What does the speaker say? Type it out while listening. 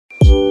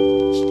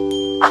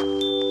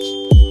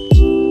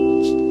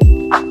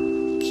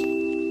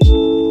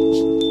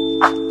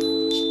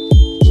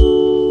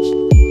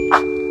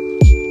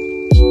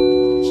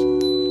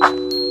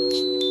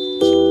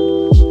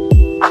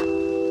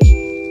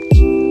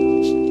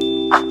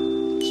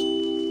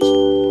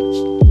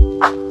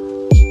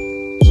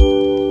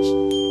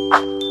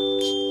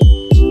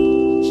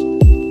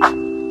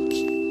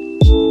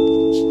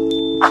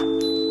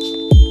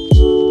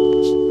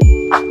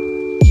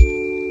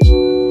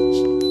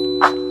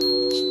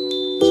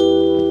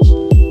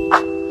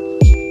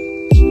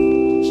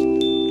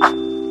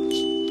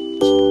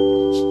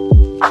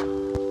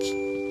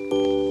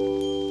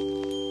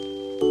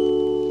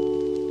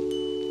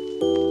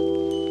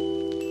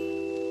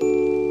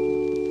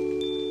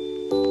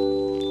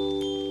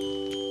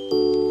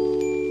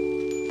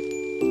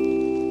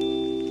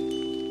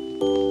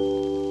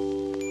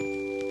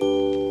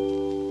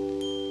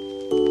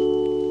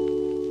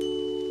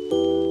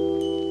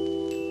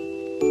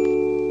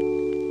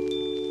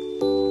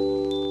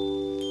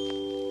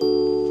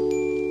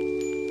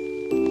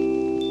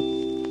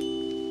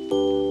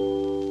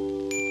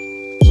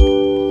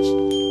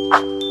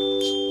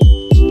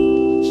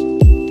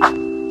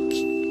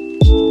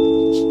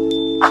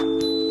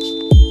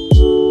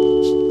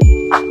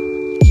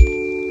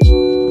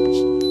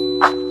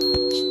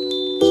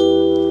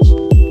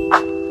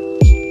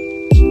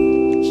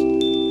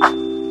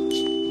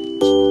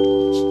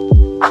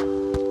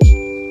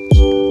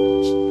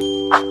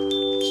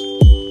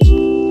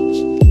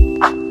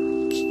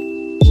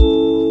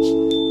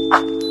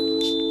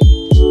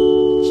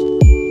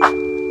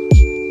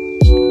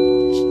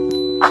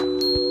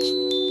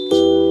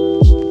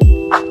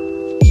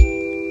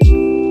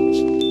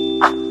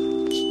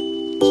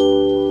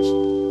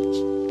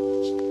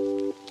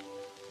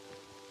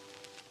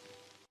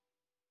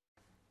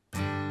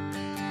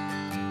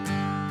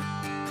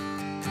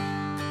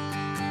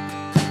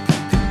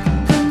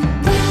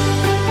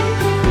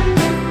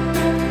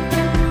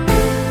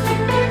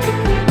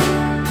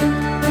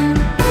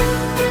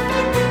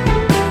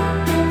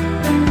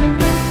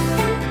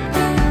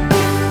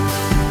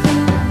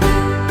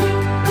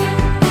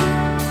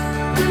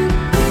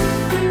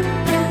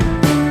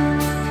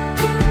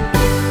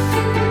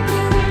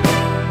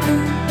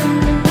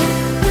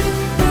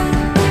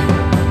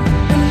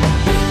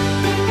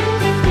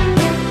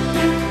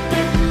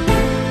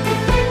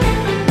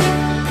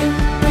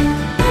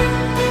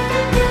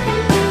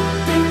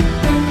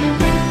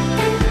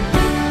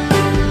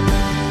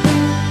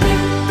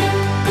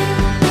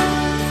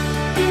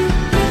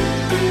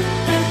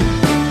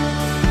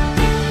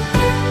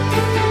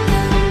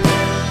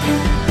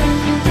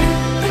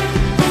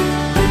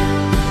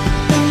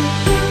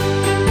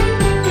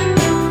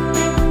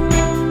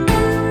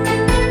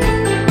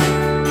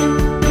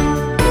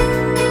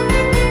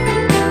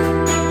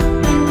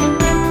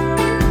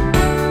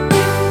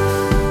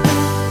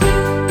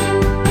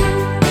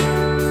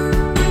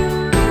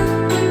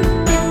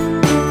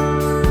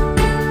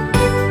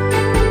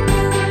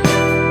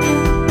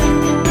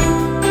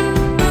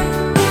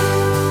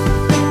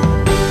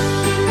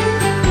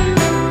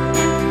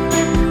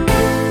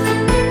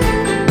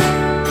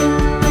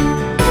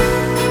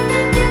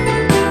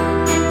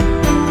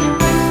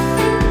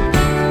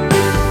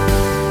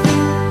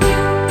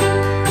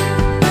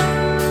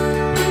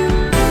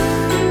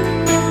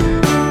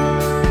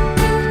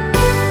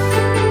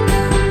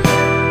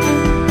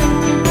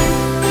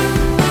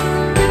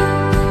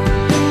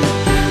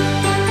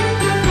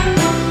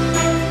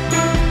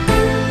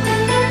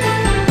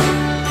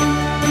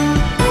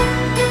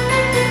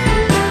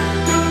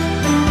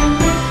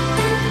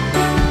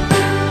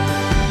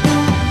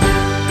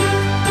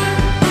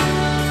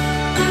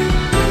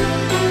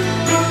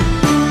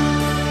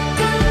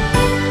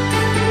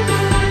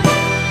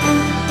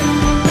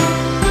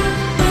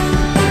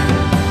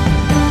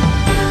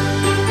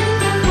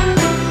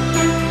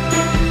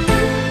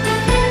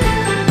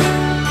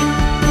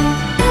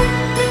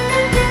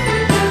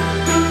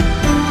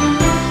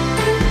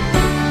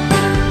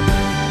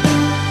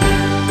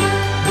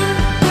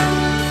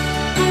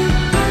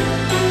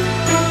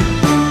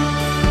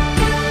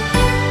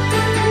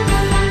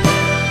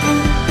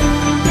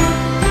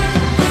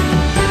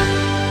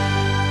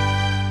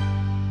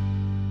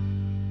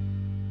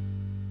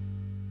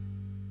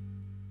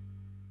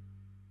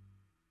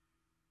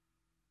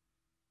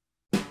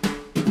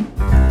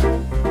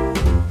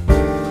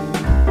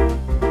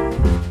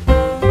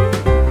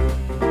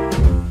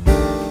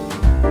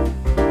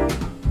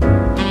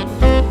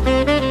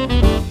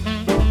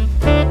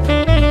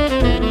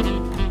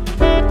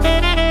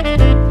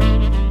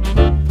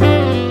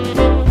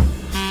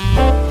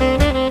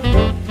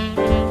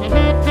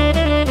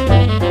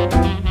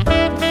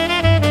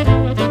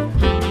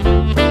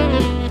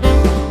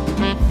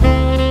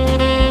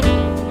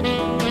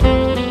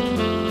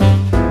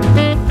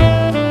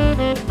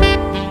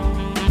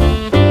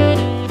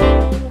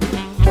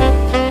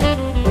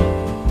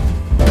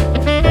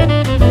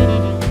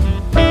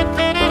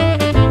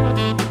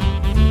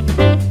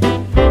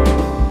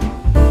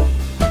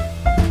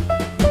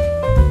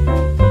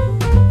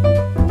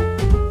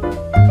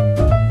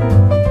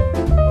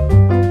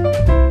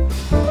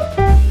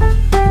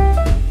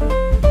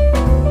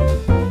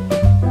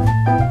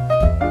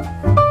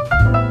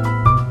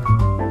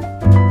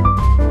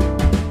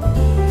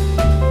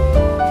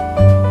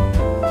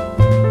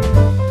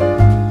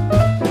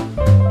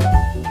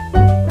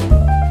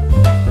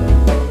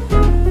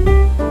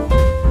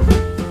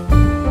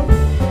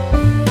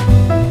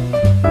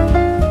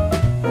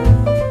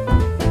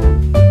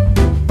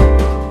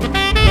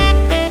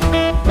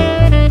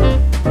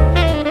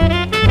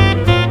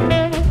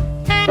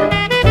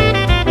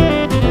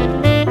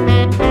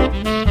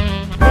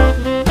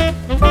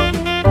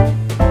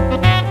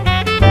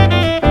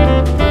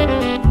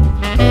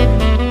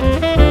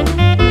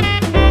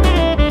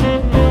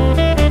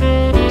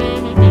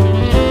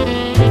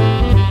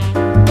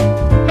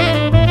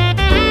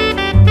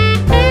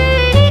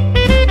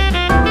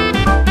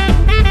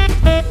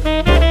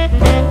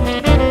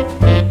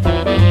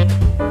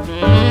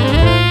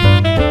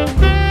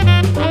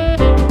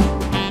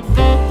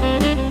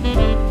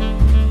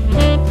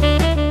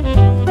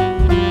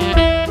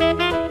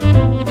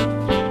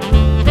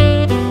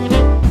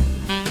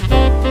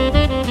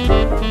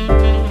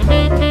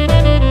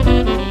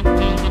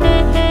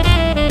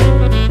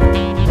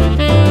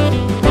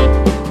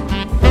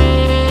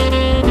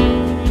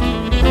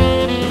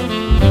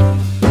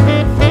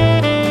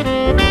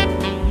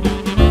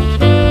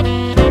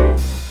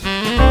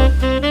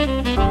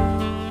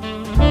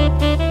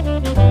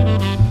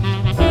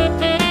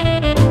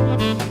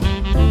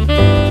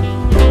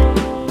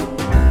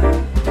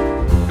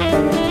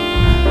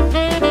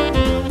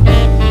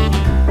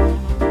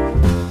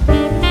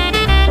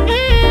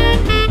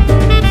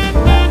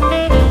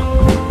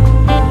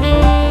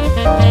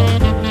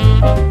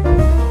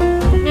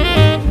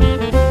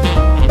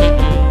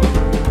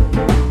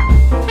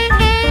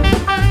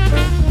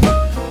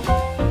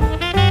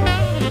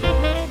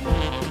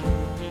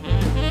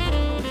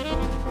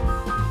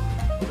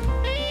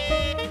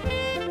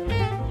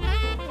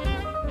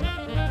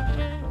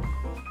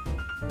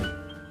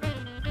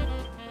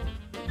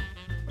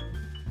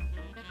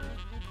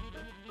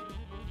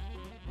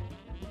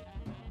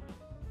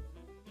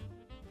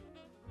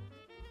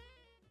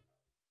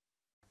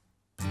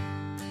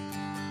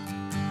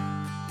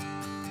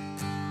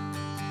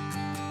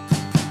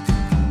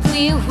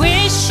We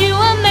wish you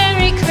a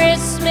Merry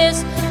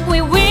Christmas.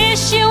 We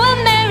wish you a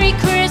Merry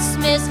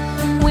Christmas.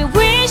 We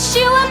wish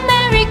you a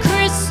Merry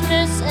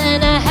Christmas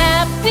and a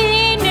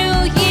Happy New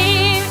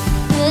Year.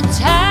 The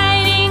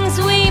tidings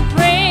we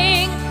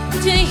bring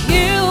to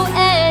you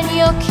and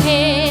your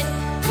kin.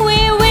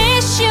 We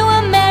wish you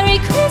a Merry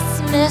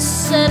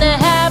Christmas and a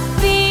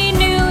Happy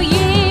New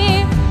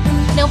Year.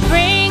 Now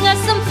bring us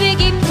some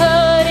figgy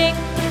pudding.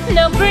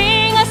 Now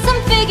bring us some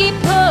figgy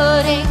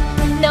pudding.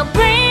 Now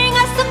bring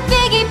us some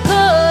figgy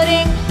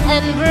pudding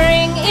and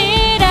bring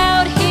it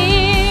out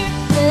here.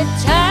 The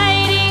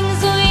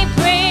tidings we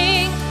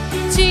bring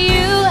to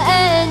you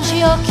and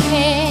your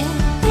kin.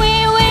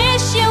 We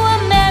wish you a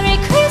Merry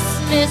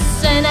Christmas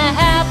and a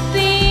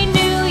Happy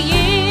New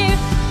Year.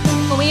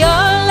 For we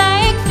all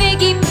like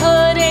figgy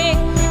pudding.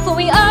 For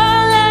we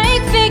all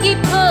like figgy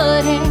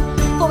pudding.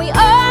 For we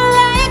all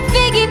like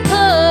figgy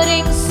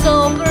pudding.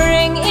 So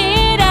bring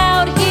it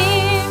out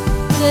here.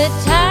 The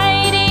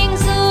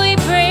tidings we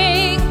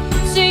bring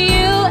to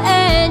you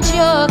and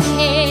your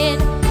kin.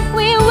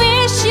 We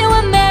wish you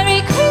a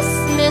Merry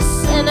Christmas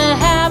and a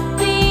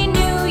Happy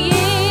New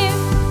Year.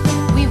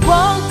 We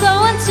won't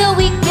go until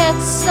we get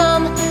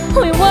some.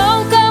 We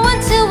won't go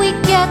until we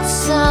get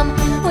some.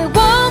 We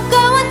won't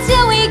go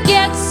until we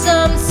get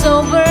some.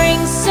 So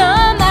bring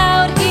some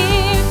out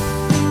here.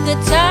 The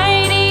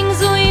tidings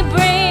we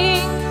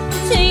bring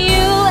to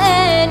you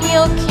and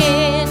your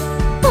kin.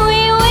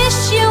 We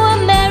wish you a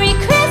Merry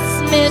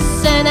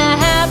Christmas and a